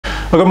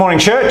Well, good morning,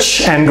 church,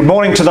 and good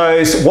morning to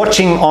those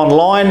watching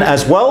online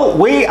as well.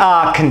 We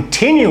are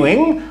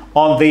continuing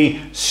on the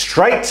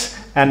straight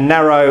and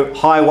narrow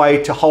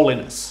highway to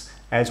holiness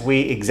as we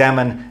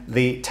examine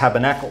the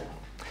tabernacle.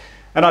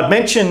 And I'd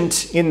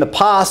mentioned in the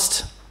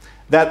past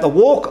that the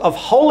walk of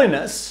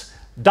holiness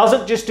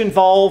doesn't just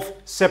involve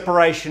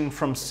separation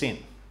from sin.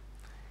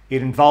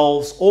 It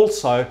involves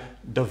also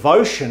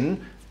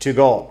devotion to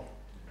God.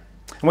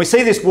 And we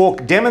see this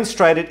walk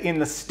demonstrated in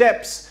the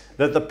steps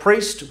that the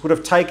priest would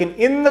have taken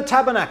in the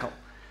tabernacle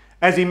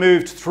as he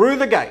moved through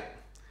the gate.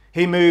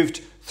 He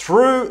moved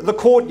through the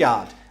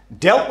courtyard,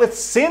 dealt with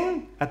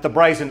sin at the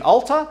brazen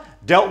altar,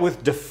 dealt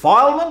with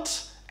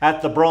defilement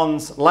at the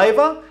bronze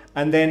laver,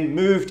 and then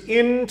moved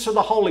into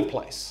the holy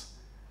place,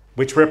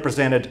 which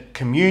represented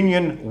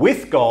communion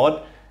with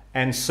God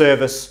and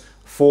service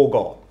for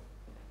God.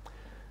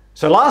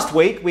 So last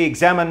week we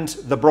examined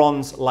the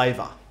bronze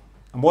laver,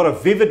 and what a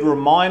vivid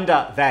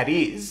reminder that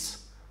is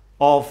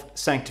of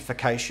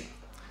sanctification.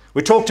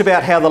 We talked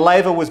about how the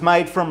laver was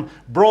made from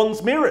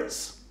bronze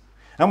mirrors,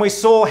 and we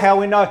saw how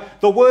we know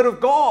the Word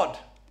of God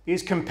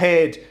is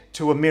compared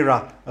to a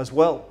mirror as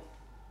well.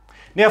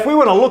 Now, if we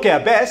want to look our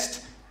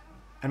best,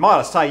 and might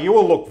I say, you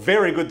all look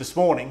very good this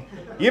morning,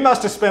 you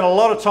must have spent a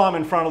lot of time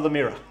in front of the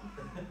mirror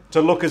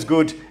to look as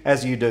good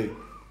as you do.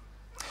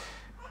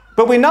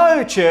 But we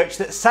know, church,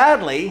 that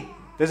sadly,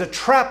 there's a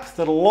trap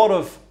that a lot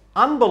of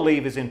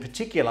unbelievers in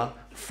particular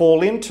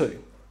fall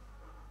into.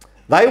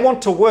 They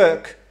want to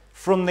work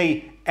from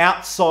the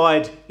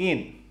outside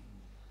in.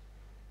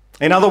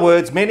 In other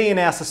words, many in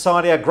our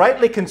society are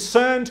greatly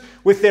concerned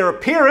with their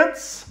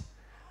appearance,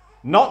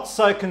 not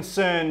so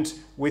concerned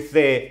with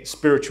their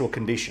spiritual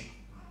condition.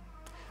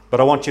 But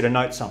I want you to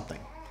note something.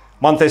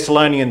 1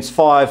 Thessalonians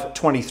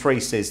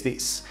 5:23 says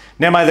this,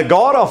 "Now may the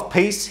God of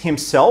peace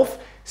himself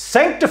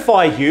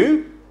sanctify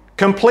you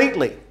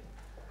completely,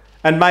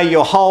 and may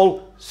your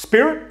whole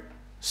spirit,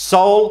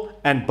 soul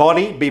and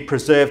body be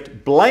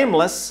preserved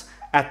blameless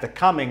at the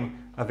coming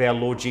of our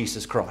Lord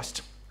Jesus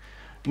Christ."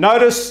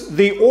 Notice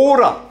the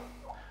order.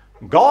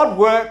 God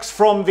works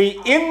from the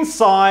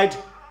inside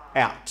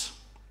out.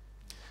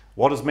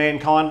 What does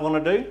mankind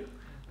want to do?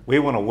 We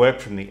want to work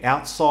from the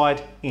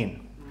outside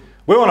in.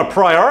 We want to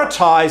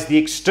prioritise the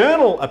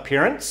external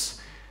appearance,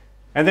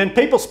 and then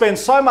people spend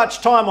so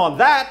much time on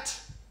that,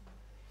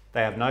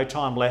 they have no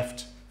time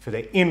left for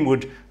their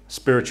inward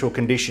spiritual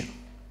condition.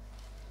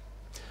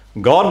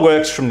 God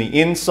works from the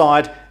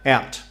inside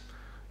out.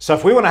 So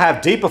if we want to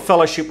have deeper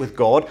fellowship with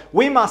God,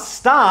 we must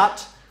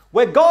start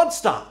where God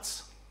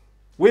starts.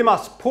 We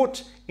must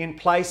put in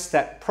place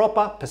that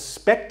proper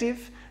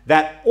perspective,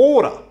 that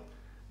order,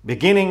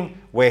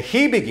 beginning where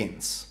He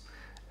begins.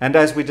 And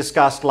as we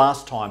discussed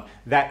last time,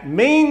 that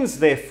means,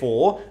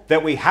 therefore,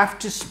 that we have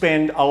to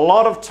spend a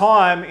lot of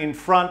time in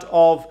front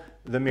of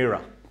the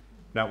mirror,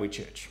 don't we,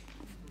 church?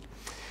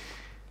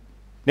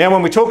 Now,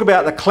 when we talk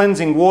about the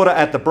cleansing water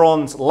at the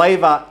bronze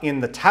laver in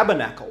the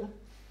tabernacle,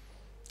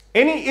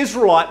 any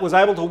Israelite was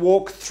able to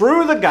walk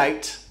through the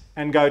gate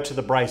and go to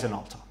the brazen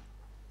altar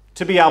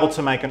to be able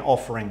to make an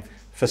offering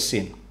for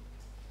sin.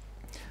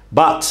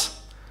 But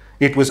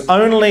it was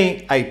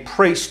only a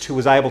priest who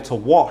was able to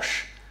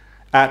wash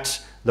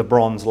at the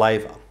bronze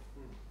laver.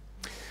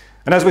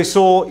 And as we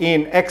saw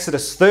in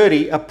Exodus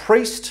 30, a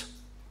priest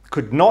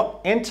could not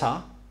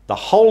enter the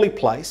holy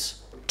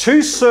place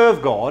to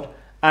serve God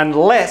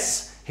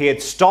unless he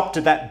had stopped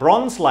at that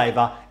bronze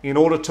laver in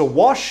order to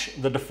wash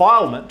the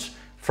defilement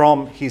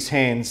from his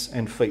hands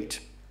and feet.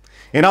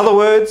 In other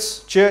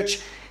words,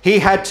 church, he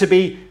had to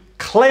be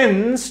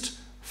cleansed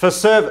for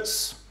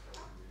service.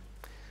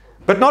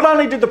 But not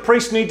only did the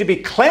priest need to be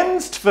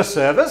cleansed for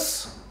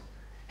service,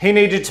 he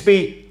needed to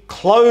be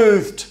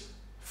clothed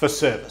for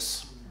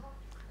service.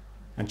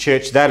 And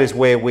church, that is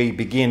where we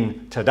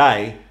begin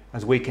today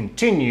as we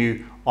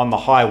continue on the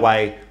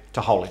highway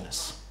to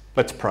holiness.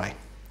 Let's pray.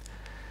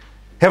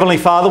 Heavenly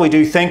Father, we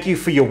do thank you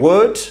for your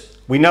word.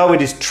 We know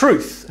it is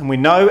truth, and we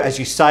know, as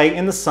you say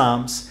in the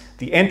Psalms,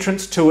 the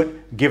entrance to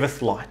it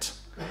giveth light.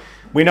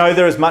 We know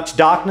there is much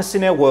darkness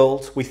in our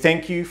world. We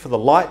thank you for the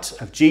light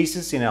of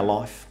Jesus in our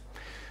life.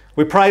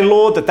 We pray,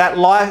 Lord, that that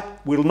light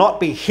will not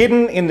be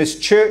hidden in this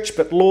church,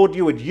 but Lord,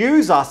 you would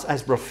use us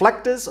as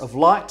reflectors of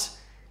light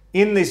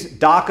in this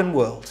darkened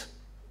world.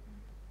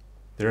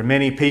 There are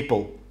many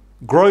people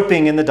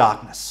groping in the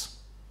darkness,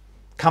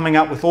 coming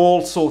up with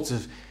all sorts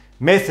of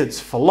methods,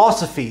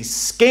 philosophies,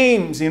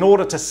 schemes in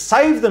order to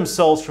save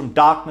themselves from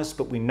darkness,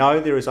 but we know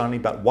there is only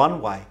but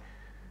one way,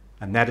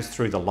 and that is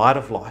through the light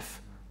of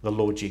life, the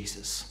Lord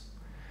Jesus.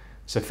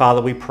 So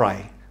Father, we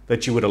pray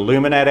that you would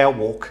illuminate our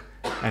walk,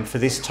 and for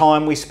this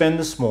time we spend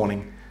this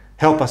morning,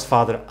 help us,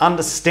 Father, to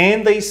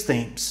understand these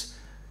themes,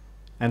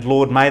 and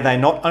Lord, may they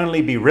not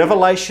only be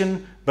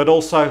revelation, but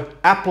also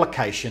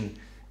application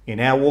in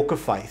our walk of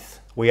faith.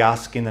 We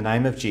ask in the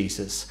name of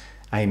Jesus.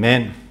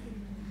 Amen.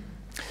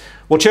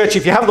 Well, church,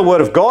 if you have the Word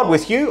of God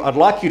with you, I'd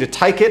like you to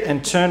take it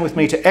and turn with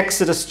me to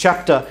Exodus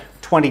chapter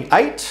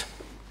 28.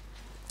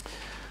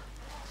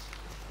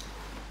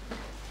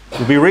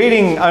 We'll be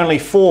reading only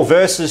 4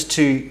 verses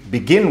to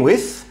begin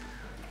with,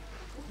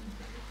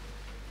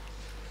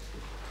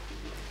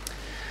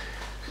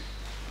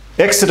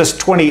 Exodus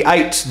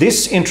 28,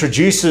 this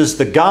introduces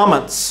the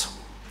garments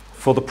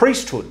for the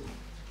priesthood.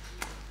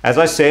 As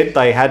I said,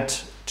 they had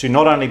to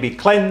not only be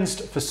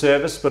cleansed for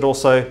service, but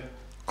also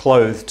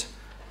clothed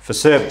for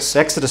service.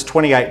 Exodus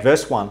 28,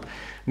 verse 1.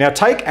 Now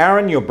take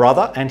Aaron your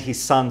brother and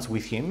his sons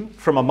with him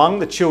from among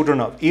the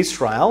children of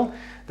Israel,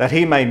 that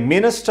he may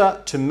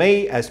minister to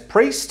me as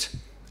priest,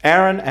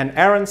 Aaron and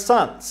Aaron's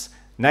sons,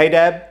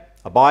 Nadab,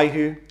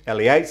 Abihu,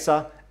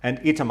 Eleazar, and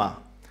Ithamar.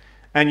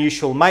 And you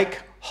shall make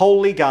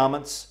holy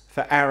garments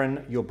for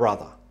Aaron your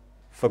brother,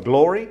 for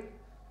glory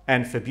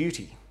and for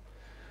beauty.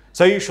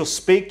 So you shall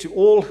speak to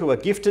all who are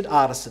gifted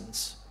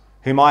artisans,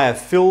 whom I have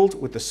filled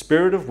with the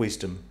spirit of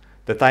wisdom,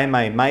 that they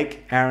may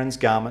make Aaron's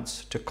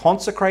garments to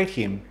consecrate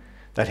him,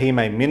 that he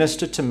may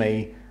minister to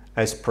me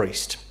as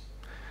priest.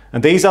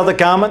 And these are the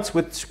garments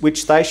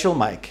which they shall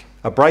make: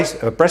 a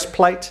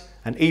breastplate,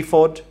 an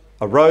ephod,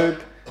 a robe,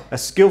 a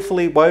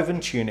skillfully woven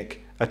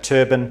tunic, a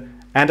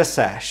turban, and a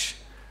sash.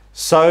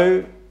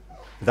 So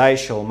they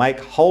shall make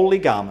holy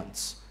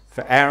garments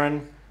for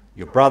Aaron,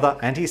 your brother,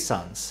 and his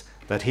sons,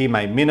 that he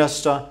may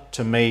minister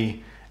to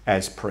me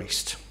as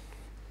priest.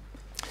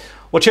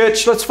 Well,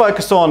 church, let's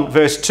focus on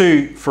verse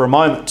 2 for a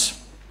moment.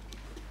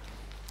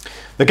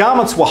 The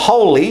garments were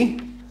holy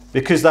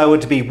because they were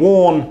to be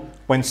worn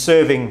when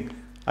serving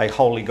a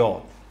holy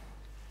God.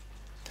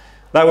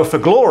 They were for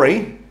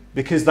glory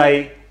because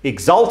they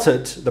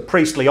exalted the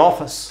priestly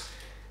office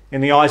in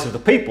the eyes of the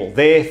people,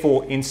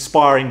 therefore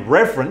inspiring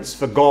reverence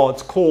for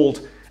God's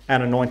called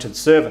and anointed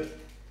servant.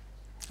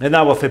 And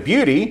they were for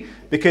beauty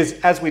because,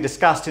 as we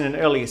discussed in an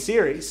earlier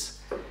series,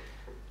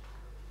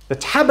 the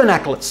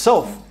tabernacle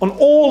itself, and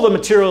all the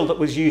material that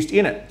was used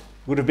in it,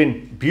 would have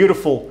been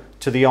beautiful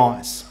to the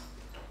eyes.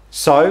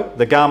 So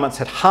the garments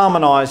had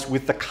harmonized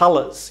with the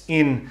colours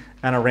in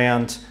and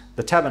around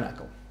the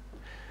tabernacle.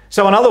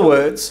 So in other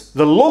words,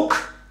 the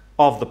look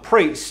of the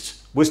priest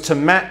was to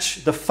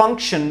match the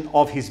function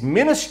of his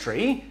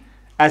ministry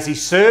as he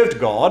served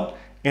God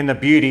in the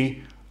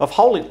beauty of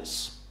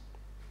holiness.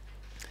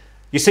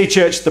 You see,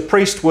 church, the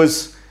priest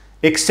was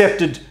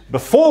accepted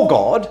before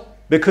God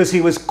because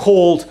he was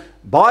called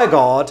by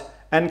God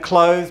and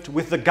clothed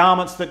with the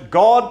garments that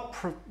God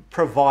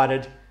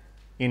provided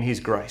in his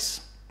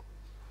grace.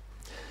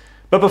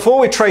 But before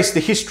we trace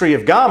the history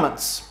of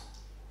garments,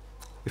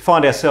 we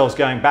find ourselves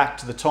going back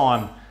to the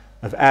time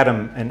of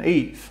Adam and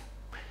Eve.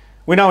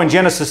 We know in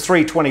Genesis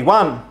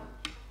 3:21,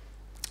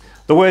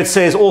 the word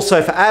says,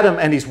 also for Adam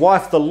and his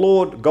wife, the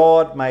Lord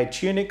God made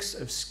tunics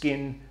of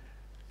skin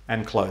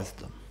and clothed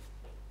them.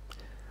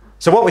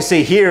 So what we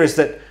see here is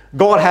that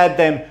God had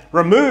them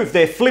remove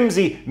their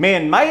flimsy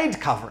man-made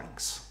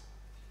coverings,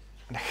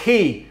 and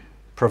he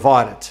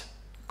provided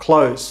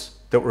clothes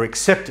that were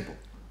acceptable,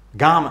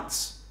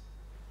 garments.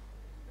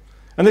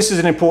 And this is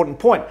an important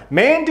point.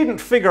 Man didn't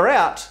figure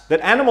out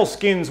that animal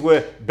skins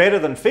were better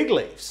than fig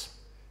leaves.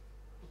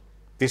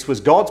 This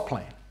was God's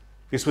plan.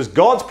 This was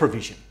God's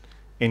provision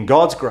in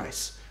God's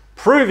grace,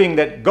 proving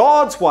that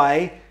God's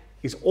way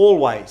is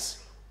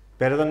always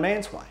better than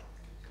man's way.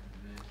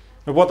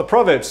 And what the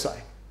Proverbs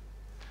say,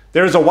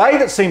 there is a way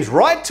that seems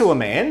right to a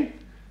man,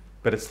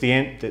 but its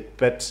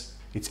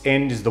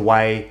end is the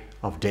way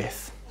of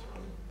death.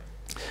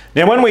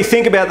 Now, when we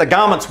think about the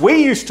garments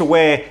we used to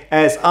wear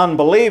as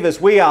unbelievers,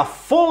 we are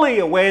fully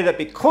aware that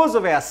because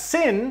of our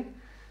sin,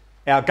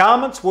 our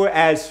garments were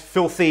as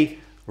filthy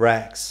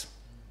rags.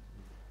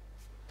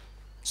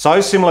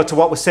 So, similar to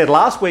what was said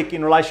last week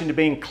in relation to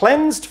being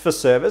cleansed for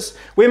service,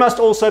 we must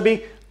also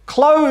be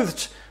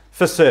clothed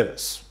for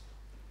service.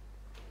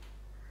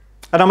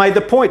 And I made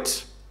the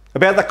point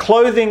about the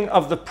clothing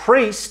of the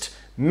priest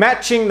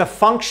matching the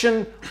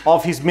function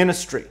of his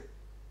ministry.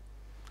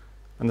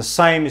 And the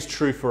same is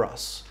true for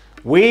us.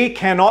 We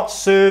cannot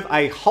serve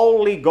a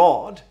holy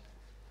God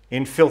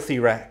in filthy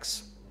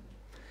rags.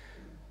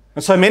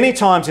 And so many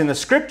times in the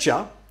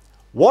scripture,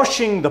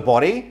 washing the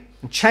body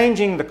and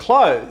changing the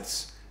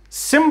clothes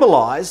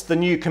symbolise the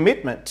new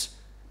commitment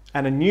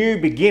and a new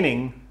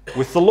beginning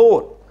with the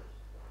Lord.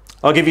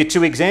 I'll give you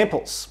two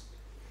examples.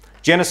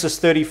 Genesis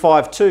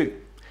 35:2.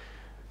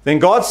 Then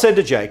God said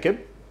to Jacob,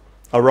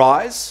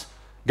 arise,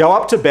 go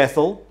up to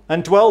Bethel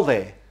and dwell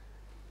there,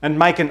 and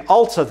make an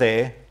altar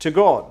there to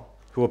God,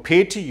 who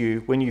appeared to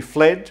you when you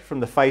fled from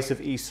the face of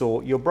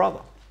Esau your brother.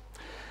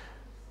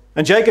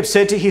 And Jacob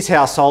said to his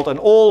household and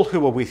all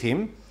who were with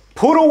him,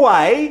 put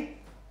away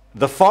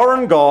the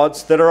foreign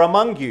gods that are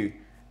among you,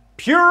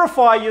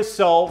 purify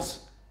yourselves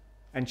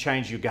and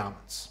change your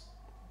garments.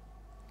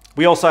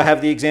 We also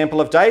have the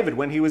example of David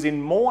when he was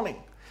in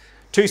mourning.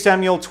 2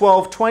 Samuel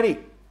 12:20.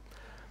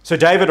 So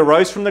David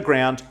arose from the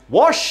ground,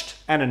 washed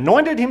and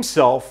anointed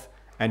himself,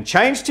 and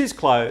changed his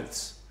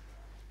clothes,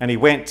 and he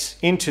went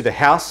into the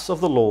house of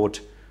the Lord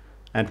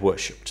and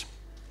worshipped.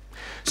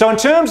 So in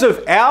terms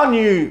of our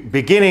new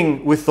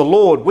beginning with the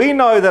Lord, we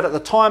know that at the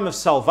time of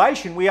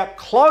salvation, we are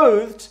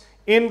clothed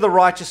in the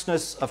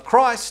righteousness of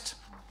Christ.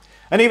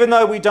 And even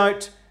though we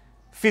don't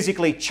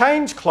physically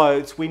change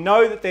clothes, we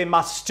know that there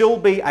must still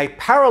be a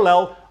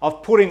parallel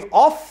of putting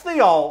off the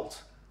old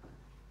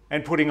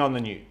and putting on the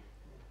new.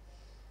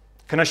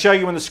 Can I show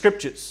you in the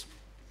scriptures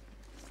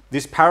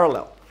this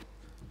parallel?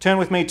 Turn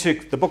with me to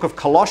the book of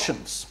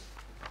Colossians.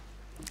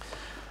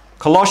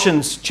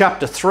 Colossians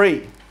chapter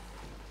 3.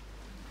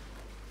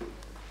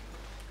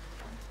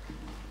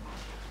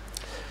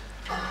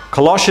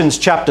 Colossians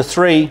chapter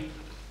 3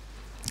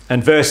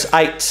 and verse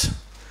 8.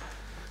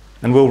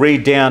 And we'll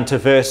read down to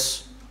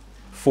verse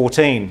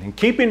 14. And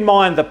keep in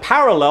mind the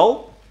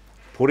parallel,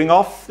 putting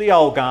off the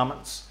old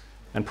garments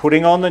and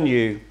putting on the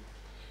new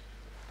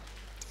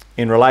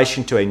in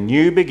relation to a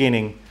new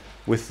beginning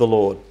with the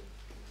Lord.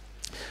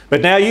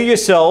 But now you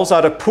yourselves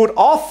are to put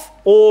off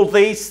all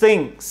these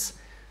things: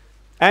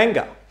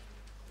 anger,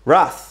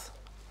 wrath,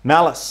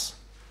 malice,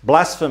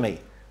 blasphemy,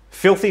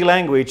 filthy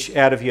language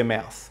out of your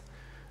mouth.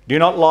 Do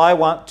not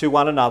lie to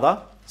one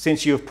another,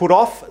 since you have put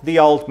off the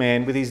old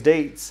man with his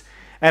deeds,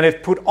 and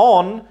have put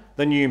on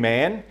the new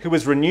man, who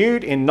is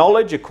renewed in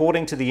knowledge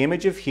according to the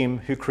image of him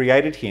who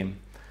created him,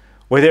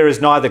 where there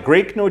is neither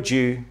Greek nor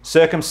Jew,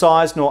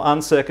 circumcised nor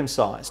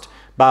uncircumcised,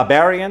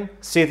 barbarian,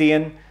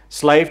 Scythian,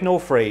 slave nor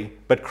free,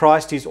 but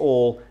Christ is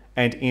all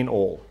and in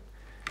all.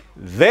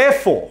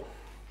 Therefore,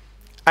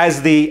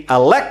 as the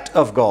elect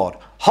of God,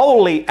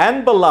 holy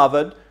and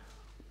beloved,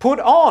 put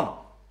on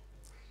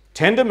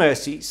tender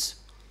mercies,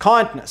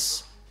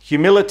 kindness,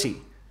 humility,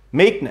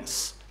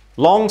 meekness,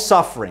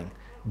 long-suffering,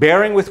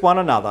 bearing with one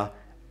another,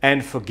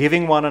 and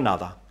forgiving one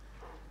another.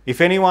 If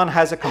anyone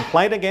has a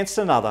complaint against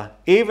another,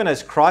 even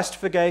as Christ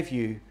forgave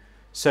you,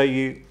 so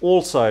you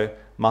also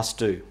must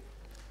do.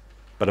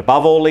 But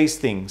above all these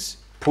things,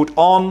 put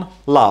on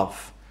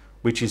love,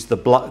 which is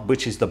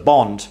the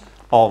bond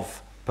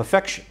of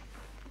perfection.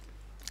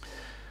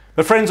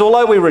 But friends,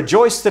 although we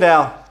rejoice that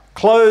our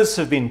clothes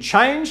have been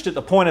changed at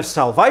the point of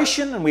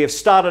salvation and we have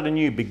started a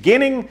new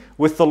beginning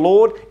with the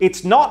Lord,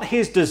 it's not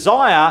his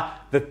desire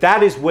that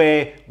that is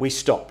where we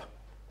stop.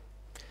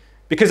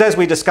 Because as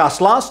we discussed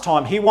last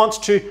time, he wants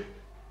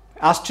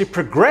us to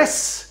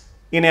progress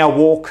in our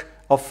walk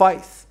of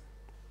faith.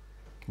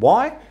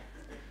 Why?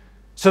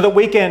 So that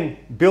we can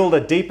build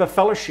a deeper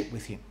fellowship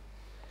with him.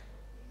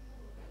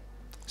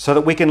 So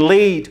that we can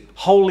lead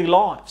holy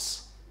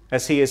lives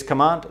as he has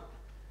commanded.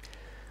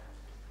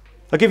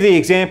 I'll give the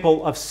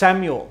example of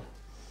Samuel.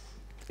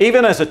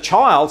 Even as a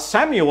child,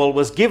 Samuel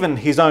was given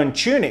his own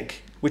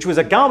tunic, which was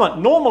a garment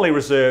normally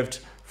reserved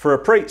for a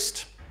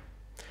priest.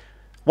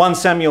 1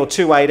 Samuel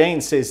 2:18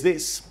 says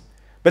this: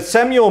 "But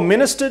Samuel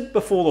ministered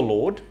before the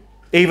Lord,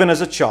 even as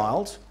a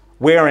child,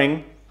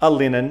 wearing a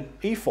linen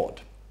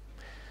ephod."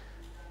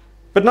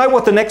 But note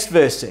what the next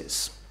verse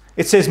says.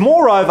 It says,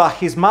 "Moreover,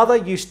 his mother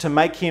used to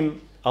make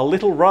him a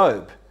little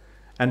robe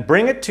and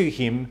bring it to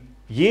him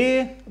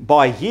year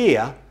by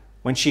year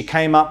when she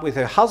came up with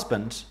her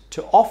husband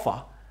to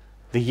offer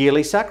the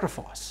yearly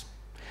sacrifice."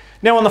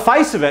 Now, on the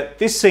face of it,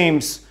 this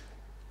seems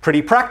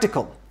pretty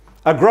practical.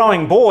 A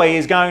growing boy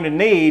is going to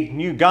need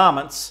new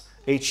garments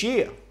each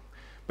year.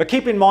 But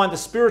keep in mind the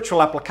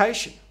spiritual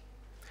application.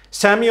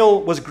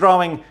 Samuel was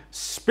growing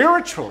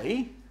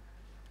spiritually,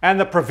 and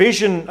the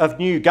provision of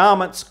new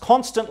garments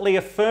constantly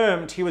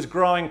affirmed he was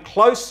growing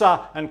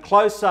closer and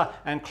closer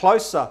and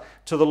closer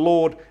to the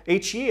Lord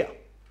each year.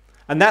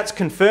 And that's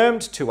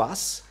confirmed to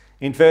us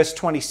in verse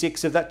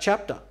 26 of that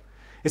chapter.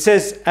 It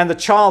says, "And the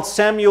child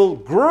Samuel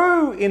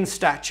grew in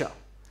stature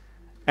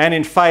and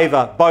in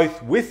favour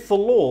both with the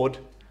Lord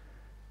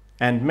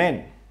and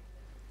men."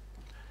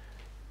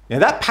 Now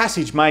that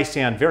passage may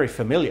sound very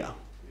familiar,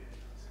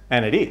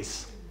 and it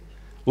is.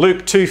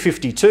 Luke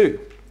 2:52.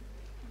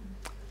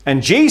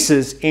 "And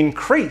Jesus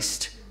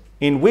increased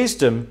in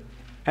wisdom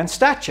and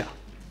stature,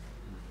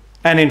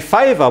 and in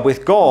favour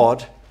with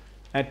God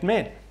and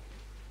men."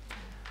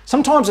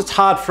 Sometimes it's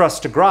hard for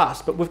us to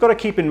grasp, but we've got to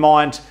keep in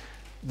mind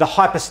the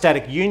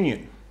hypostatic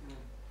union.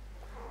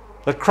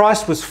 That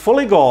Christ was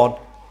fully God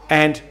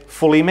and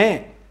fully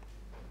man.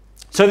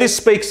 So this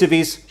speaks of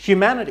his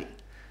humanity,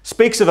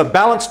 speaks of a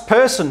balanced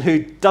person who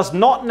does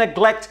not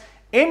neglect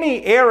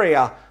any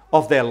area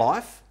of their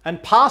life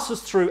and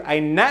passes through a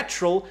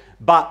natural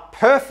but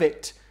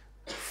perfect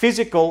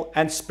physical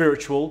and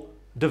spiritual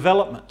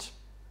development.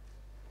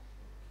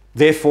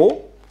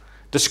 Therefore,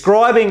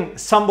 describing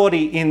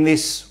somebody in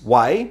this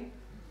way,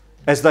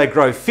 as they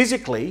grow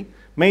physically,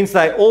 means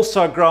they're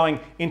also growing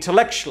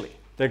intellectually,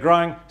 they're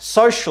growing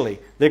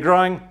socially, they're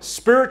growing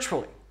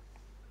spiritually.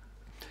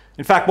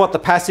 In fact, what the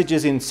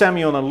passages in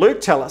Samuel and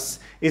Luke tell us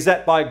is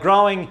that by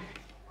growing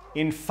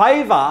in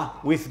favour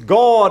with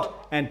God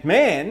and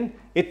man,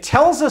 it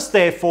tells us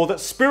therefore that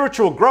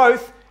spiritual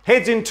growth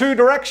heads in two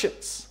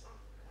directions,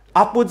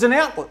 upwards and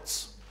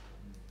outwards.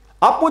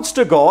 Upwards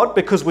to God,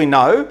 because we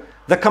know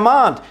the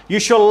command, "You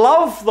shall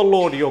love the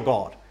Lord your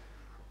God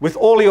with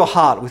all your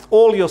heart, with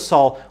all your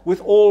soul,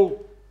 with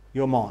all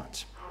your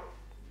mind."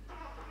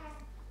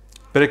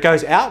 But it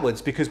goes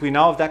outwards because we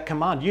know of that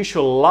command, "You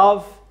shall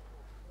love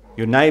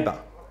your neighbour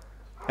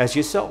as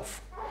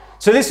yourself."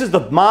 So this is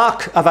the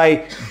mark of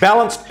a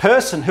balanced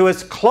person who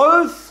has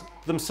clothed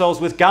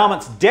themselves with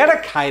garments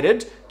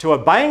dedicated to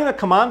obeying the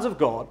commands of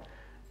God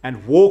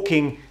and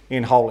walking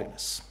in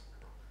holiness.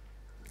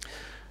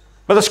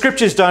 But the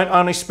scriptures don't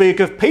only speak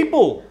of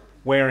people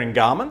wearing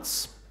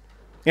garments.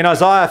 In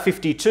Isaiah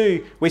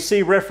 52, we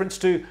see reference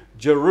to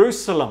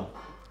Jerusalem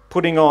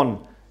putting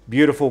on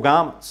beautiful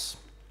garments.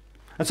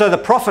 And so the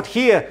prophet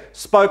here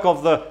spoke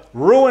of the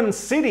ruined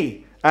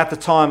city at the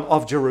time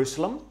of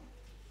Jerusalem,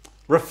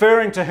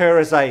 referring to her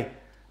as a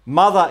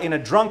mother in a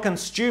drunken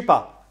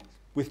stupor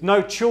with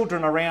no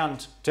children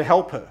around to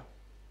help her.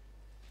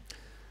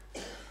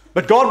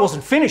 But God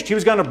wasn't finished. He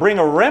was going to bring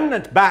a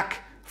remnant back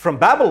from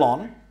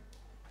Babylon,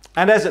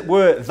 and as it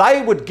were,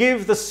 they would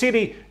give the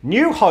city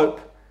new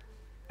hope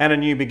and a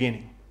new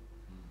beginning.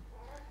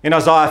 In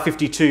Isaiah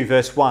 52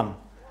 verse 1,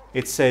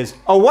 it says,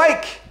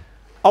 "Awake,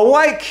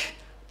 awake,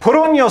 put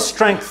on your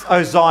strength,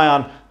 O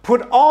Zion,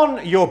 put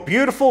on your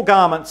beautiful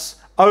garments,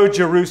 O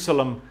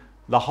Jerusalem,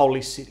 the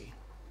holy city."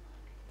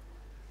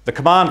 The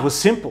command was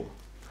simple.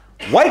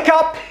 Wake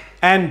up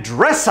and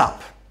dress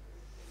up.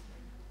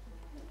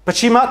 But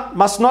she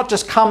must not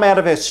just come out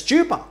of her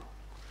stupor.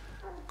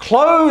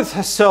 Clothe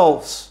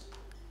herself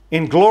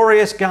in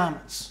glorious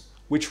garments,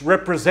 which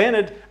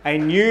represented a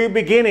new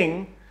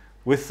beginning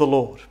with the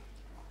Lord.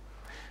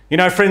 You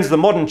know, friends, the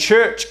modern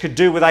church could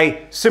do with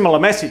a similar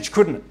message,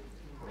 couldn't it?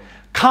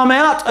 Come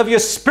out of your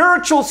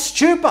spiritual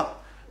stupor.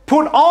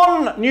 Put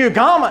on new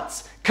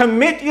garments.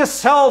 Commit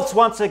yourselves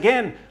once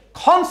again.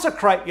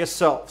 Consecrate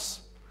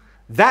yourselves.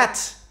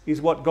 That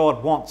is what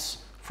God wants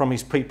from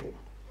his people.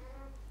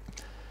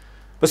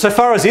 But so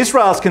far as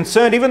Israel is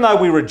concerned, even though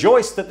we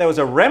rejoice that there was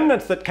a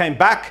remnant that came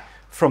back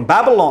from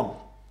Babylon,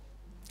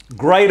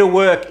 greater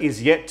work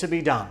is yet to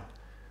be done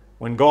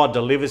when God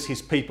delivers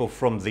his people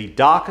from the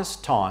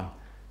darkest time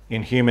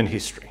in human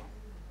history.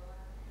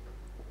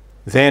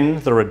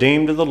 Then the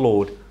redeemed of the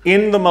Lord,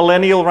 in the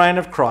millennial reign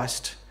of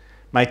Christ,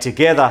 may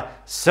together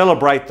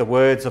celebrate the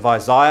words of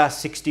Isaiah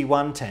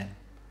 61:10.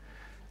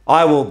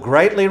 "I will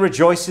greatly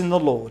rejoice in the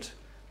Lord.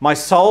 My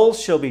soul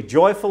shall be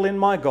joyful in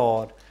my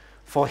God,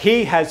 for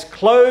he has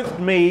clothed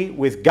me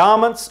with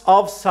garments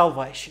of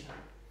salvation.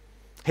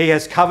 He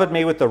has covered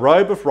me with the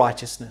robe of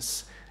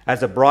righteousness,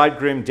 as a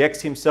bridegroom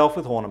decks himself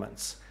with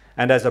ornaments,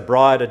 and as a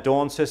bride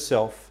adorns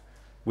herself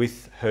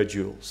with her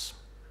jewels."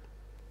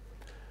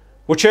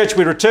 Well, church,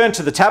 we return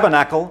to the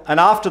tabernacle, and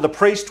after the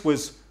priest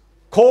was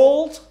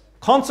called,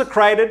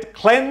 consecrated,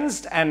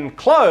 cleansed, and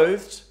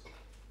clothed,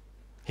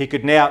 he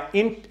could now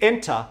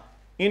enter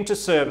into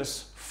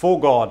service for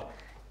God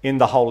in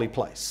the holy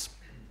place.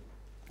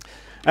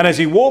 And as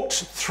he walked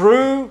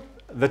through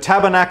the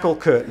tabernacle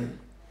curtain,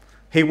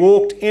 he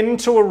walked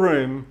into a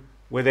room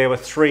where there were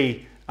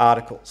 3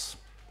 articles.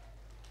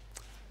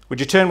 Would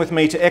you turn with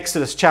me to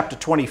Exodus chapter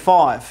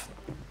 25?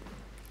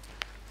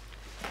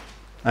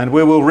 And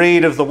we will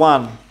read of the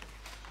one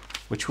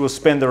which we'll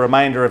spend the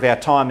remainder of our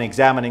time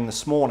examining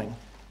this morning.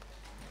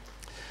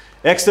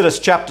 Exodus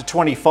chapter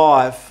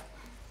 25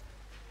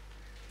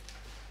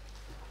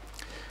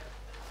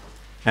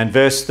 and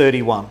verse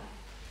 31.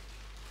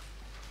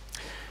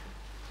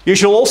 "You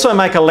shall also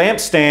make a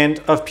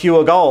lampstand of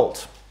pure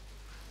gold.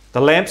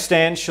 The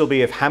lampstand shall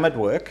be of hammered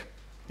work.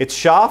 Its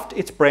shaft,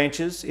 its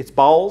branches, its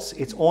bowls,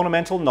 its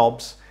ornamental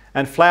knobs,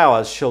 and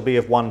flowers shall be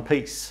of one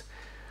piece.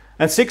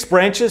 And 6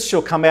 branches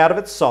shall come out of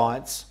its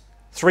sides,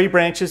 3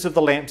 branches of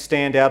the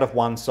lampstand out of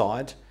one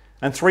side,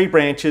 and 3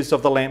 branches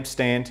of the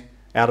lampstand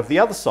out of the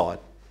other side.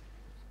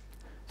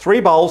 3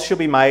 bowls shall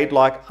be made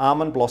like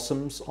almond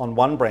blossoms on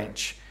one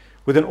branch,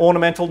 with an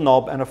ornamental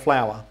knob and a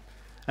flower,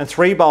 and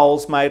 3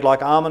 bowls made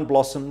like almond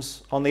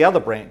blossoms on the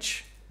other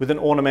branch, with an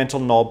ornamental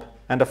knob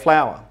and a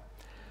flower.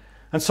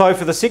 And so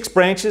for the 6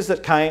 branches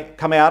that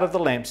come out of the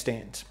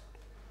lampstand.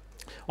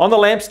 On the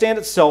lampstand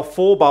itself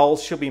 4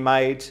 bowls shall be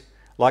made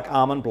like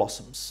almond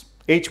blossoms,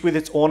 each with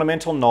its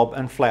ornamental knob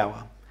and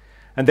flower.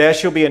 And there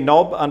shall be a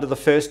knob under the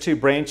first 2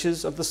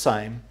 branches of the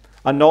same,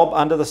 a knob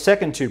under the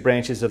second 2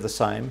 branches of the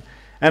same,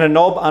 and a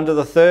knob under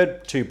the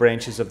third 2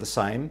 branches of the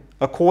same,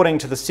 according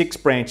to the 6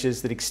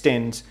 branches that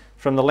extend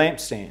from the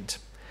lampstand.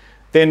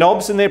 Their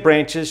knobs and their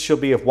branches shall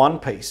be of one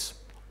piece.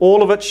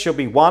 All of it shall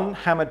be one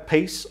hammered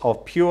piece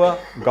of pure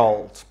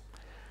gold.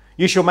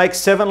 You shall make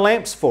 7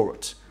 lamps for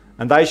it,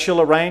 and they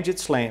shall arrange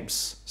its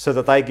lamps so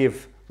that they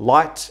give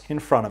light in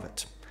front of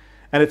it.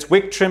 And its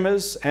wick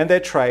trimmers and their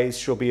trays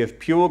shall be of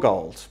pure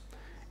gold.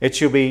 It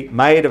shall be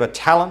made of a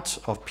talent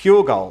of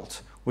pure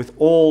gold with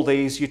all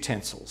these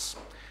utensils.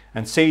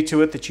 And see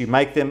to it that you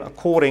make them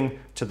according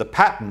to the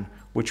pattern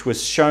which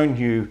was shown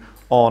you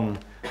on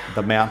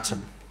the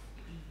mountain."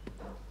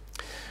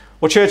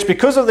 Well, church,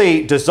 because of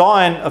the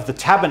design of the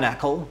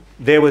tabernacle,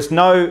 there was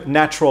no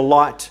natural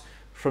light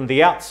from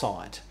the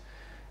outside.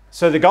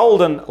 So the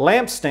golden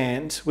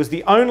lampstand was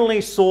the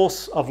only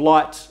source of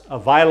light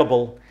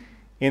available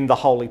in the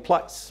holy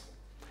place.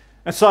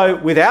 And so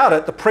without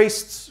it, the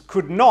priests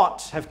could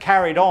not have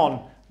carried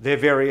on their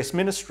various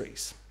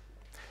ministries.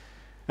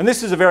 And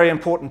this is a very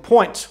important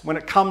point when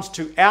it comes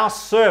to our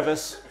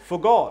service for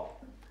God.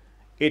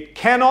 It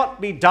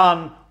cannot be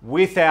done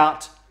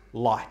without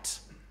light.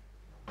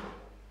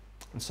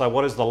 And so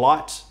what is the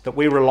light that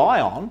we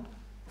rely on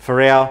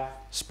for our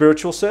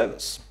spiritual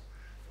service?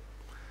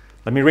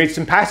 Let me read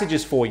some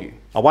passages for you.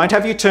 I won't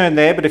have you turn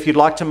there, but if you'd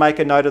like to make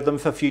a note of them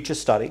for future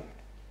study.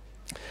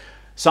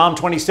 Psalm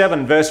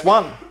 27, verse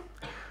 1.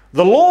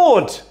 The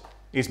Lord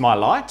is my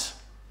light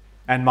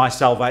and my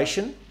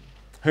salvation.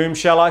 Whom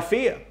shall I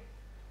fear?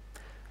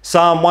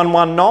 Psalm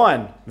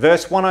 119,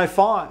 verse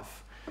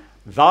 105.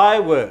 Thy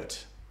word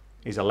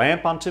is a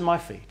lamp unto my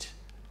feet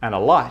and a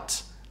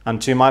light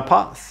unto my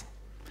path.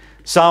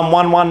 Psalm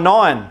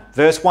 119,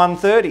 verse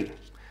 130.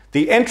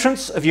 The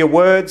entrance of your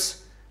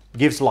words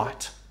gives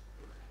light.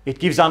 It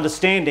gives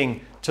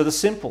understanding to the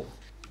simple.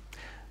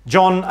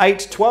 John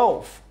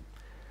 8:12.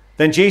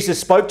 Then Jesus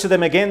spoke to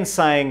them again,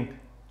 saying,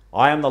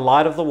 I am the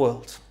light of the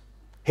world.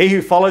 He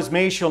who follows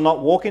me shall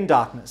not walk in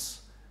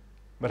darkness,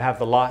 but have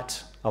the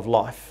light of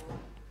life.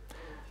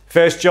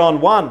 1 John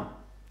 1,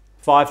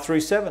 5 through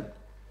 7.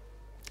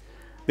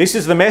 This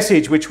is the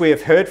message which we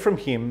have heard from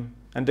him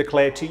and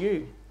declare to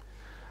you,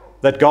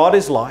 that God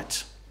is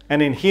light,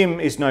 and in him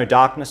is no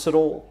darkness at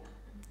all.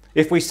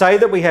 If we say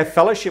that we have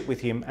fellowship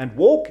with him and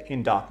walk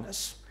in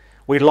darkness,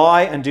 we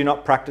lie and do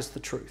not practice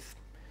the truth.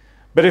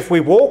 But if we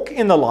walk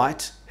in the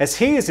light, as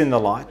he is in the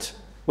light,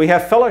 we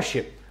have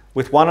fellowship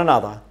with one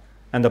another,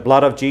 and the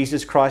blood of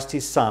Jesus Christ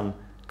his Son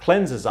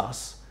cleanses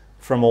us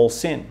from all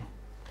sin.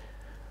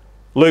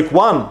 Luke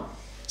 1,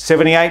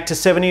 78 to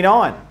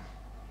 79.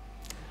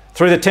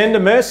 Through the tender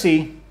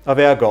mercy of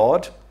our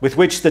God, with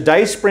which the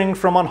dayspring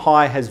from on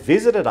high has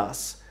visited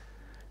us,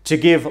 to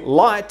give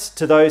light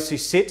to those who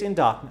sit in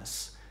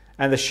darkness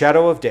and the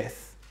shadow of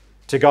death,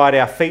 to guide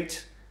our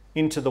feet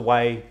into the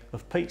way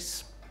of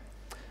peace.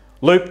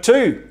 Luke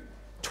 2,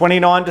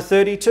 29 to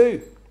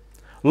 32.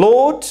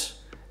 Lord,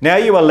 now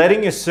you are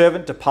letting your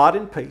servant depart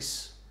in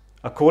peace,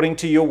 according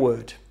to your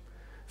word.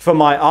 For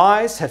my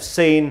eyes have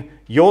seen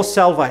your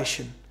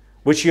salvation,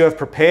 which you have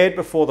prepared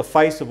before the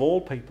face of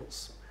all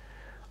peoples,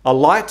 a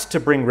light to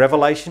bring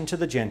revelation to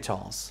the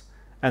Gentiles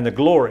and the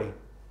glory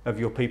of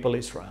your people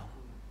Israel.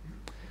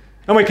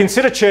 And we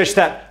consider, church,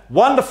 that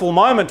wonderful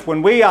moment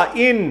when we are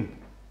in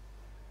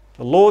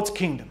the Lord's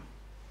kingdom.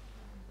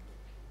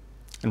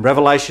 In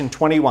Revelation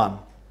 21,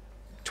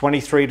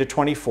 23 to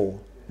 24,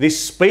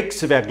 this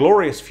speaks of our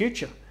glorious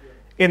future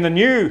in the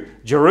new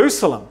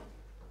Jerusalem.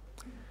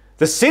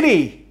 The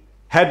city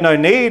had no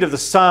need of the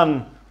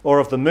sun or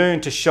of the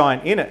moon to shine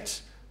in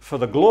it, for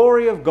the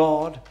glory of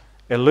God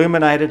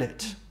illuminated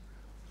it.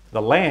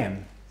 The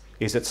Lamb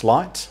is its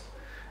light,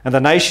 and the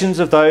nations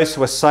of those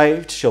who are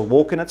saved shall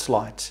walk in its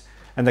light,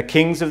 and the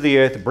kings of the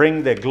earth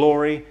bring their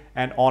glory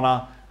and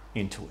honour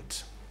into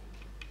it.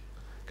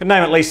 I can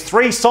name at least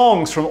 3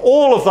 songs from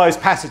all of those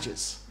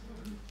passages,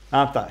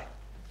 aren't they?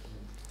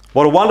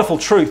 What a wonderful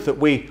truth that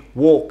we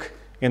walk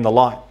in the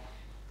light.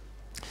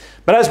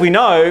 But as we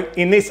know,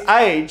 in this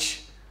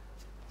age,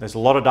 there's a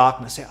lot of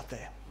darkness out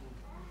there.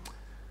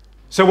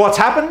 So what's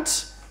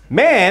happened?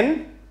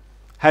 Man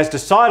has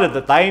decided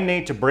that they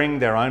need to bring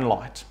their own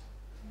light.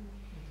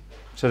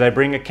 So they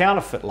bring a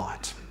counterfeit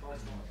light.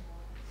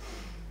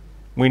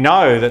 We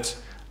know that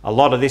a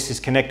lot of this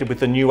is connected with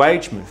the New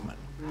Age movement.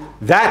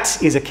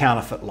 That is a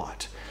counterfeit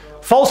light.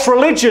 False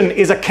religion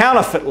is a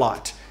counterfeit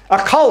light. A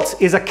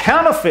cult is a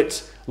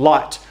counterfeit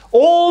light.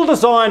 All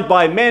designed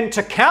by men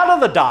to counter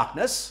the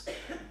darkness,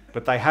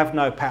 but they have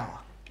no power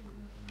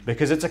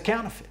because it's a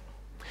counterfeit.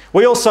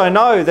 We also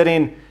know that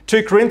in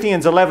 2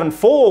 Corinthians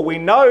 11:4, we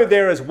know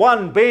there is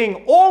one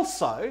being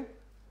also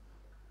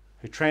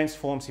who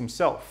transforms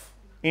himself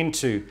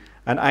into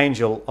an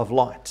angel of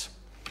light.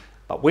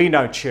 But we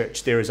know,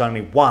 church, there is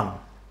only one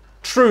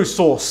true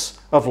source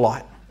of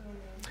light.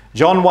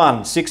 John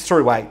 1, 6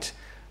 through 8.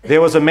 There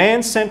was a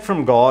man sent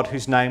from God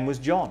whose name was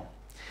John.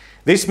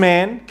 This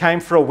man came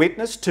for a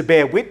witness, to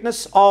bear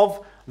witness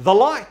of the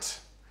light,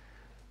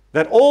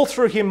 that all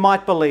through him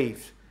might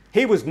believe.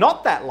 He was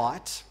not that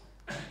light,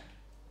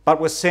 but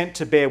was sent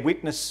to bear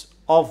witness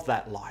of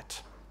that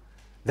light.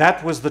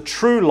 That was the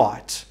true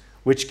light,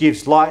 which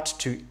gives light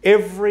to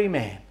every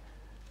man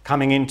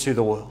coming into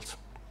the world.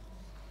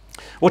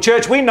 Well,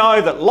 church, we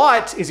know that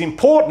light is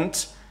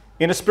important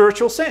in a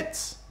spiritual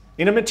sense,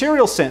 in a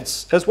material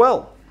sense as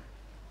well.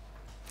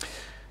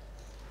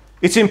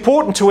 It's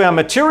important to our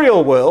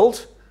material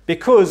world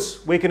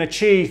because we can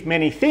achieve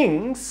many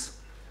things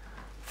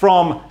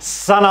from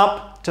sun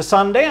up to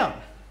sundown.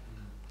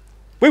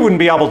 We wouldn't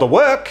be able to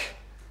work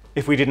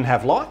if we didn't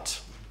have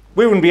light.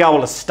 We wouldn't be able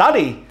to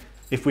study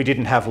if we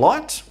didn't have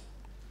light.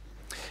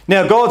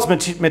 Now, God's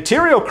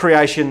material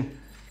creation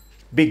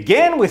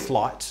began with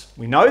light.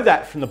 We know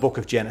that from the book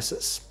of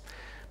Genesis.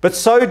 But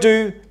so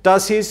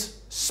does his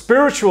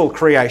spiritual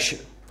creation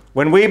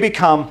when we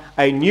become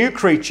a new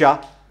creature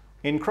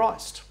in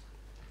Christ.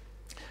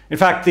 In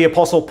fact, the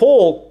Apostle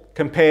Paul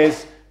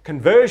compares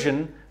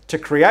conversion to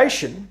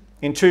creation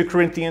in 2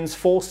 Corinthians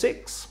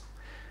 4:6.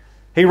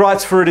 He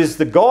writes, "For it is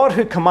the God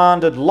who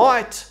commanded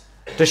light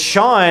to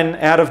shine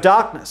out of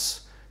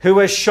darkness, who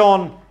has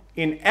shone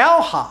in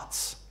our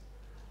hearts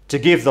to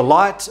give the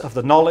light of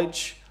the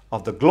knowledge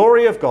of the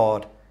glory of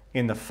God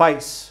in the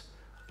face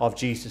of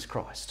Jesus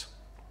Christ."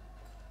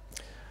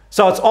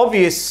 So it's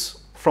obvious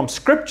from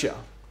Scripture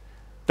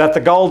that the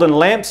golden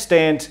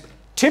lampstand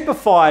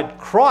typified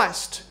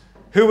Christ,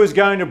 who was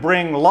going to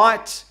bring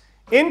light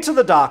into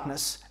the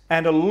darkness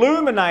and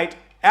illuminate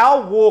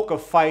our walk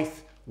of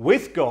faith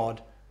with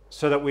God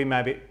so that we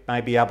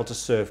may be able to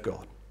serve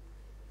God.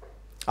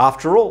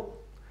 After all,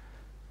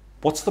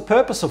 what's the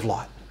purpose of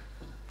light?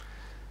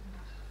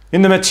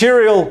 In the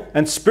material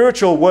and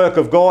spiritual work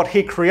of God,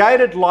 He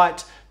created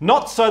light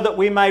not so that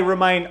we may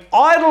remain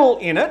idle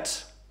in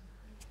it,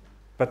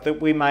 but that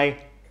we may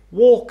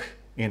walk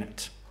in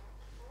it.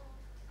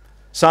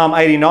 Psalm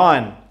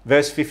 89,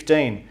 verse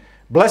 15.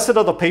 Blessed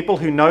are the people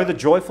who know the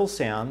joyful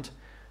sound.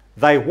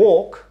 They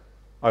walk,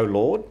 O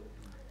Lord,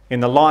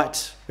 in the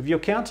light of your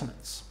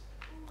countenance.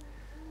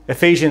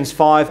 Ephesians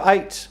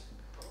 5:8.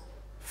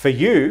 For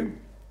you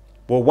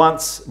were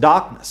once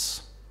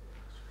darkness,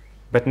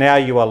 but now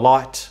you are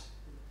light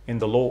in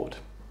the Lord.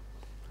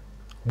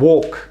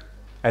 Walk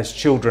as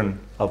children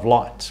of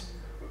light.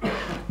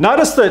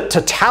 Notice the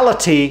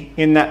totality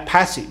in that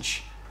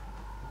passage.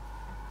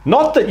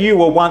 Not that you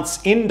were once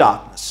in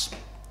darkness.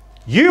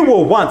 You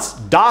were once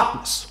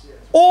darkness.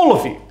 All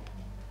of you.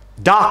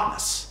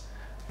 Darkness.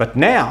 But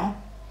now,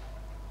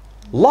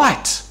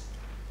 light.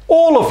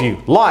 All of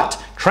you, light,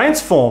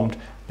 transformed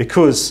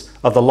because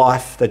of the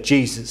life that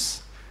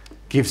Jesus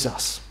gives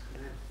us.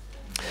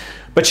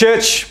 But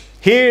church,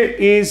 here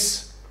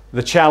is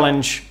the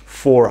challenge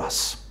for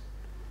us.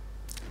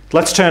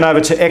 Let's turn over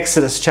to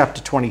Exodus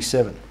chapter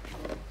 27.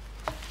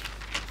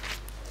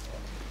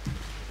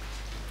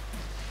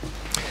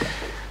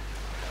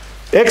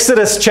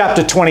 Exodus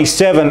chapter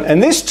 27,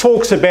 and this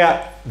talks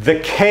about the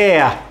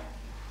care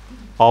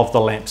of the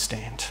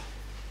lampstand.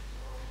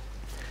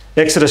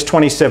 Exodus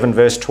 27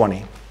 verse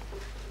 20.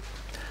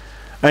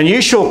 And you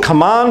shall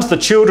command the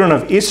children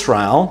of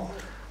Israel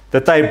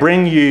that they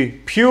bring you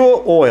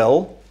pure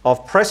oil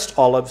of pressed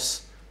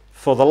olives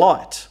for the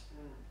light,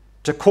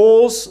 to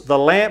cause the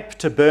lamp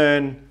to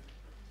burn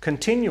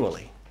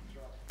continually.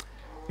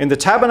 In the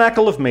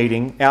tabernacle of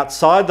meeting,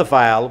 outside the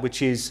veil, which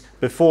is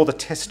before the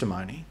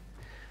testimony,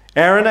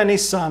 Aaron and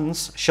his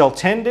sons shall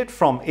tend it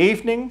from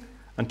evening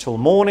until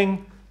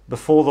morning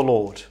before the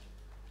Lord.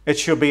 It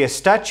shall be a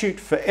statute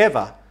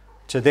forever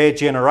to their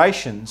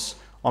generations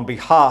on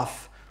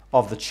behalf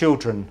of the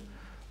children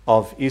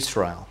of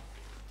Israel.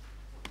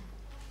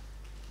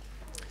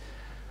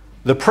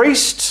 The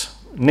priest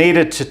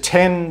needed to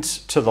tend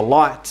to the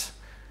light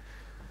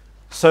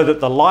so that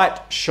the light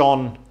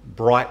shone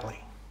brightly.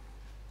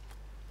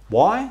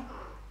 Why?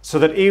 So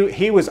that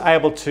he was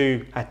able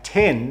to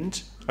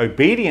attend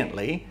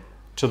obediently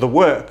to the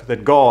work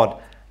that God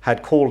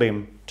had called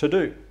him to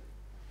do.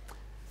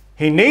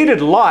 He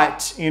needed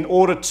light in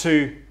order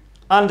to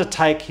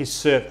undertake his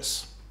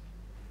service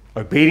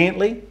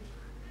obediently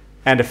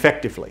and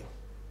effectively.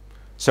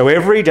 So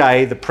every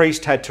day the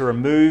priest had to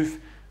remove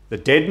the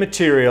dead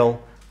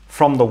material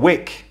from the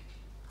wick,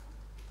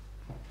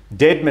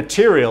 dead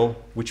material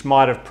which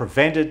might have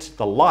prevented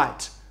the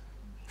light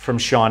from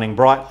shining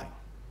brightly.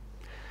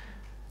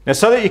 Now,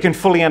 so that you can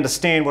fully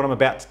understand what I'm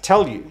about to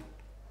tell you,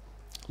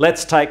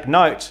 let's take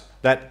note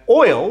that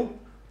oil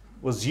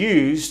was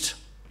used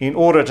in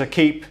order to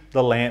keep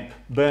the lamp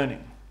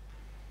burning.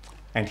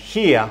 And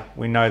here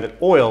we know that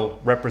oil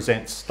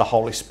represents the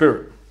Holy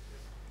Spirit.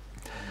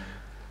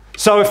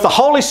 So if the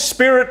Holy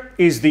Spirit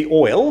is the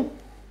oil,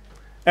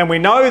 and we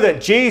know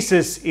that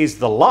Jesus is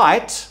the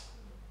light,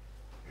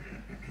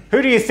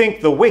 who do you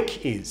think the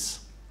wick is?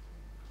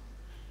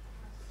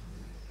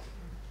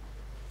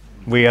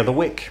 We are the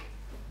wick.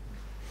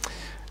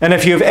 And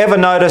if you've ever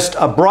noticed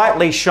a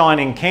brightly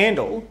shining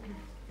candle,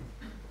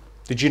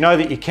 did you know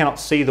that you cannot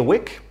see the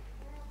wick?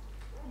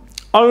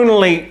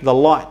 Only the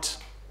light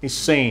is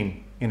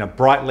seen in a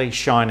brightly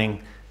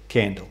shining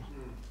candle.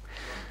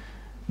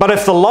 But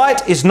if the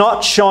light is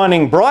not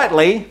shining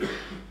brightly,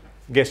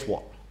 guess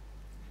what?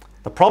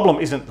 The problem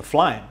isn't the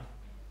flame.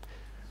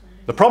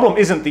 The problem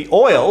isn't the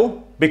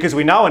oil, because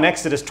we know in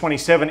Exodus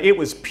 27 it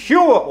was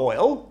pure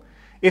oil.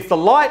 If the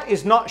light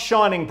is not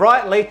shining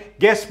brightly,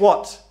 guess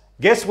what?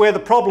 Guess where the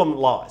problem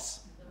lies?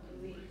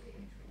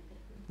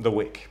 The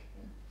wick.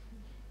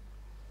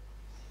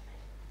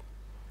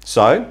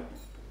 So,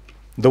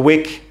 the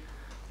wick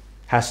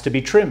has to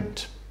be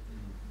trimmed.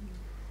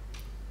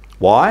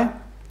 Why?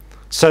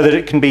 So that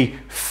it can be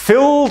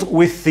filled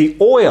with the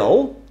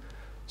oil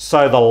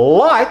so the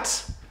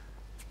light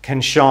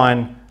can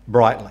shine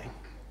brightly.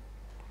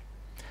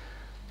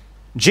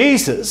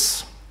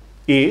 Jesus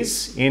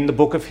is, in the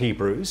book of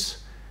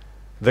Hebrews,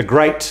 the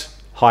great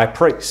high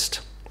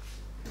priest.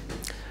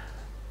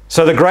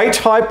 So the great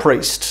high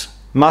priest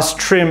must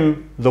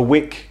trim the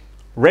wick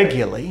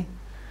regularly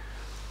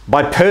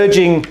by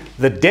purging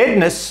the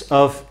deadness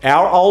of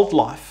our old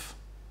life,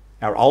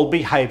 our old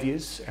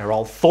behaviours, our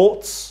old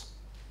thoughts.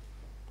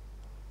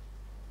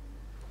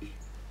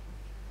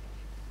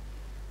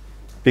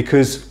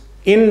 Because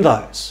in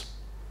those,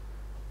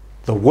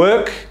 the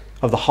work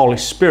of the Holy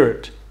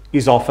Spirit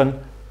is often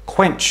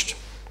quenched.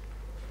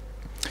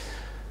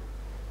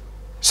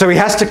 So he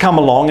has to come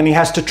along and he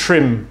has to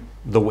trim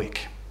the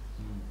wick.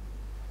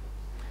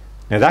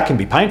 Now that can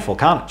be painful,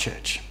 can't it,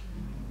 church?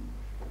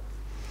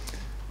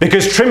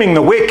 Because trimming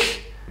the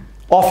wick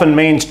often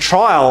means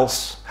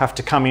trials have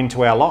to come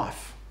into our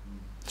life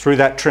through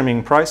that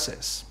trimming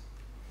process.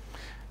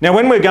 Now,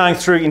 when we're going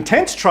through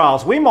intense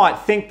trials, we might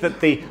think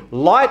that the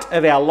light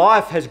of our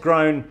life has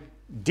grown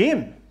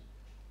dim.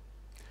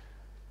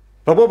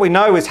 But what we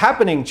know is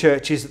happening,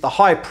 church, is that the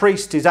high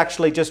priest is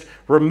actually just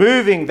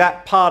removing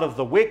that part of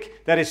the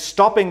wick that is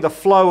stopping the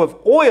flow of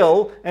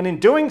oil, and in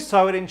doing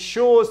so it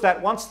ensures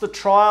that once the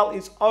trial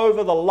is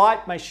over, the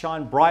light may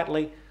shine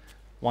brightly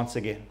once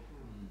again.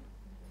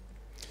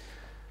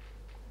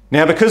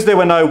 Now, because there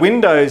were no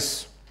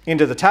windows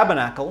into the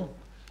tabernacle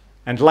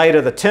and later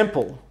the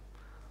temple,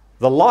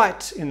 the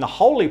light in the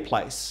holy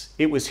place,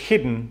 it was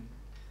hidden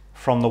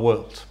from the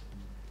world.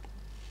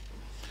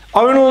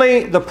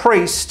 Only the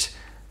priest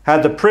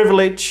had the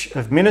privilege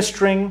of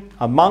ministering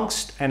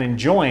amongst and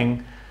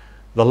enjoying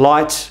the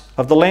light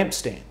of the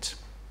lampstand.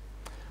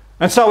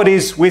 And so it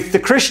is with the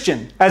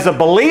Christian. As a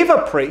believer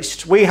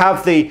priest, we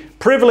have the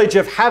privilege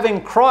of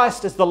having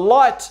Christ as the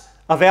light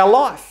of our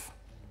life.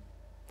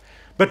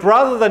 But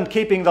rather than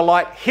keeping the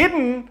light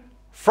hidden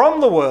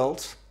from the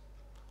world,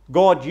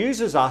 God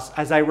uses us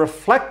as a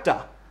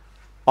reflector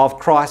of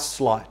Christ's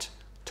light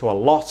to a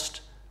lost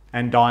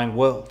and dying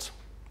world.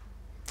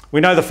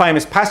 We know the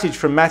famous passage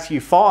from Matthew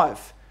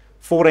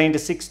 5:14 to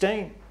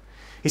 16.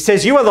 He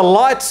says, "You are the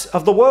light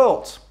of the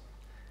world.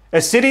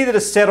 A city that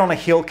is set on a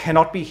hill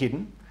cannot be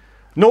hidden,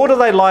 nor do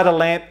they light a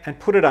lamp and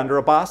put it under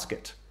a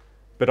basket,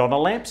 but on a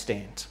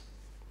lampstand,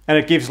 and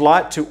it gives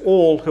light to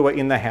all who are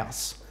in the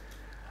house.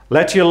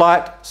 Let your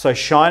light so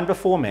shine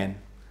before men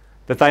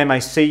that they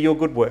may see your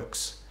good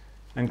works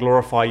and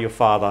glorify your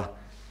Father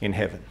in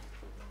heaven."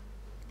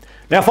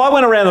 Now, if I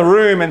went around the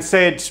room and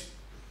said,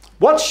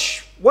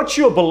 what's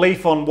your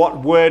belief on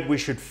what word we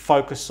should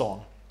focus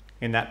on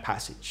in that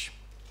passage?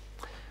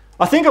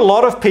 I think a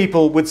lot of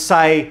people would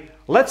say,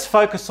 let's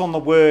focus on the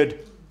word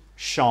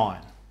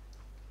shine.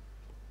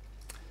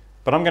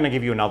 But I'm going to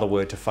give you another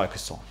word to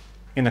focus on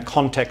in the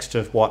context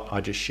of what I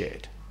just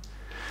shared.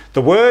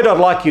 The word I'd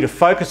like you to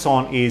focus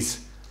on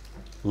is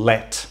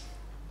let.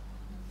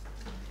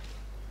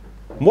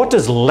 What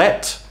does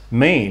let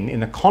mean in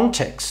the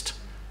context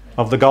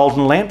of the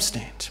golden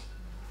lampstand?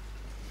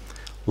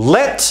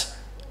 Let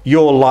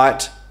your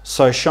light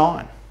so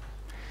shine.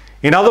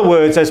 In other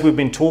words, as we've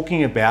been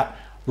talking about,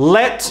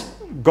 let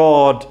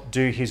God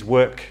do his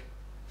work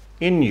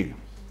in you.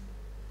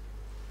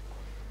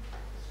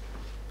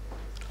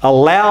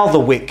 Allow the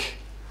wick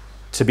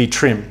to be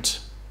trimmed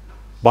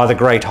by the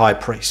great high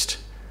priest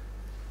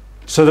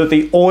so that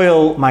the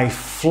oil may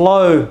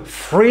flow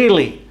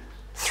freely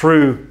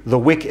through the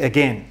wick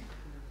again,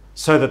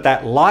 so that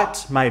that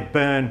light may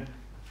burn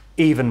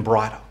even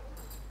brighter.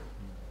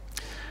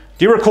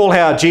 Do you recall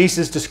how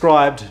Jesus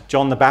described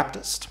John the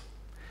Baptist?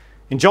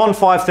 In John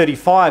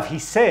 5:35, he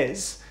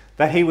says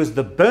that he was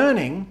the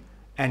burning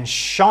and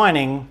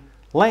shining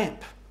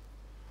lamp.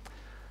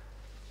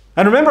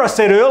 And remember I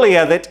said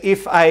earlier that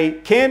if a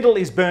candle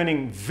is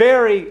burning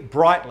very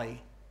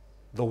brightly,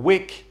 the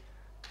wick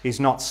is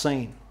not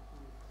seen.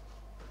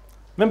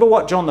 Remember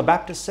what John the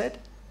Baptist said?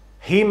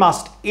 He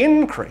must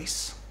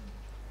increase,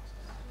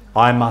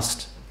 I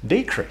must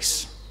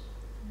decrease.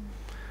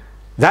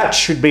 That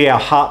should be our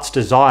heart's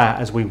desire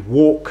as we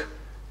walk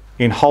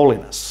in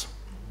holiness.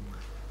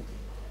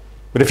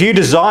 But if you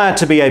desire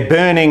to be a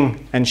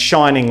burning and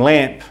shining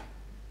lamp,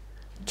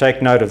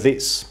 take note of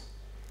this.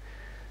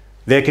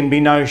 There can be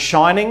no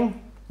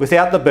shining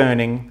without the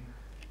burning,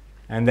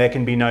 and there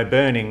can be no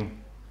burning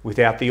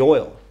without the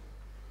oil.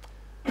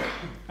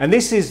 And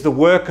this is the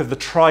work of the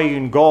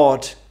triune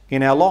God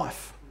in our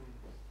life.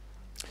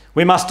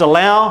 We must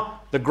allow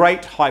the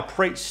great high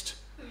priest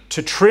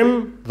to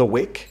trim the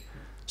wick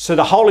so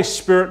the Holy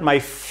Spirit may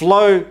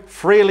flow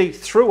freely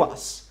through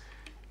us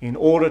in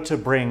order to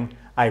bring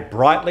a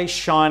brightly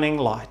shining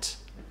light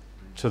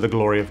to the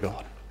glory of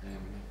God.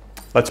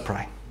 Let's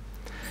pray.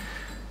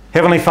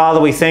 Heavenly Father,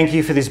 we thank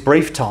you for this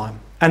brief time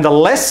and the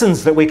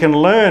lessons that we can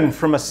learn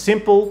from a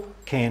simple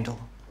candle.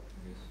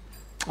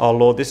 Oh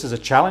Lord, this is a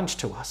challenge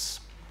to us.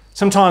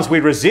 Sometimes we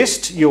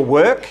resist your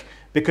work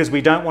because we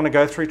don't want to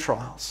go through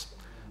trials.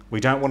 We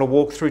don't want to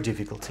walk through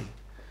difficulty.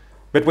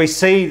 But we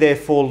see,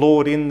 therefore,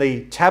 Lord, in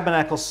the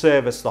tabernacle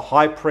service, the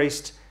high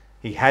priest,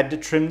 he had to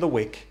trim the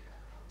wick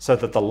so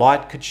that the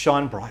light could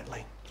shine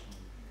brightly.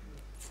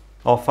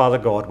 Oh, Father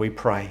God, we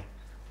pray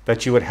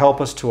that you would help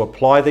us to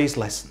apply these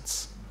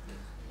lessons.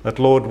 That,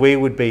 Lord, we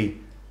would be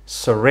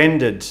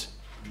surrendered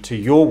to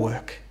your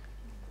work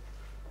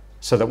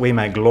so that we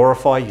may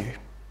glorify you.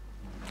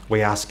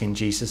 We ask in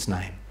Jesus'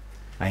 name.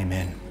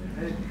 Amen.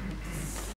 Amen.